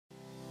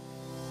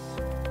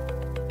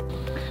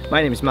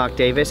My name is Mark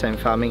Davies. I'm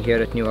farming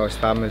here at New House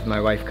Farm with my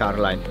wife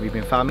Caroline. We've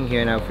been farming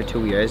here now for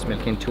 2 years,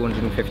 milking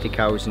 250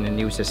 cows in a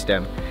new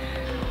system.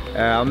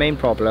 Our main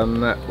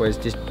problem was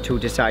just to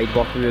decide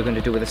what we were going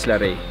to do with the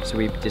slurry. So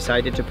we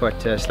decided to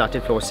put a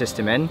slatted floor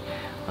system in,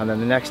 and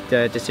then the next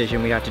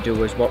decision we had to do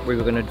was what we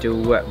were going to do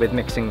with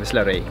mixing the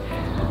slurry.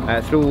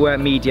 Through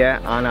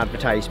media and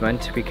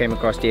advertisement, we came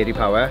across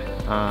Dairypower,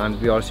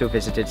 and we also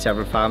visited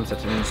several farms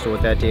that had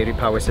installed their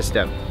Dairypower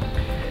system.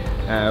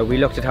 We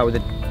looked at how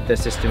the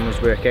system was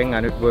working,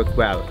 and it worked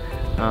well,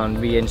 and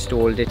we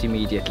installed it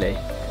immediately.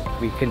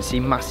 We can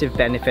see massive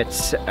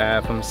benefits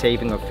from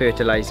saving of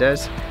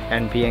fertilisers,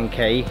 NP and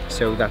K,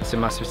 so that's a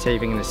massive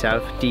saving in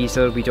itself.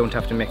 Diesel, we don't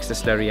have to mix the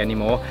slurry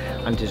anymore,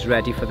 and is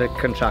ready for the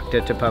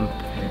contractor to pump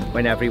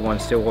whenever he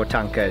wants to, or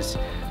tankers.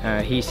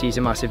 He sees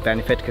a massive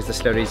benefit because the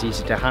slurry is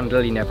easy to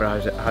handle, he never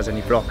has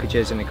any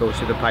blockages, and it goes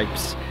through the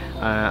pipes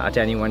at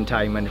any one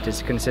time, and it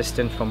is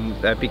consistent from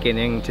the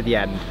beginning to the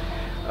end.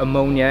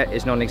 Ammonia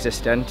is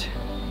non-existent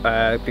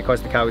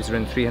because the cows are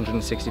in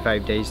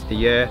 365 days of the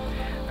year,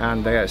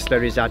 and the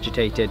slurry is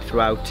agitated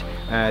throughout.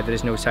 There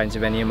is no signs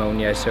of any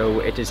ammonia, so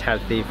it is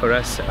healthy for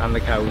us and the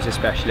cows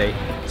especially.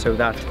 So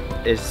that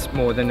is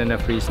more than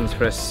enough reasons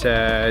for us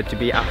to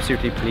be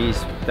absolutely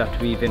pleased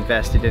that we've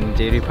invested in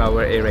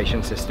Dairypower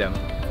aeration system.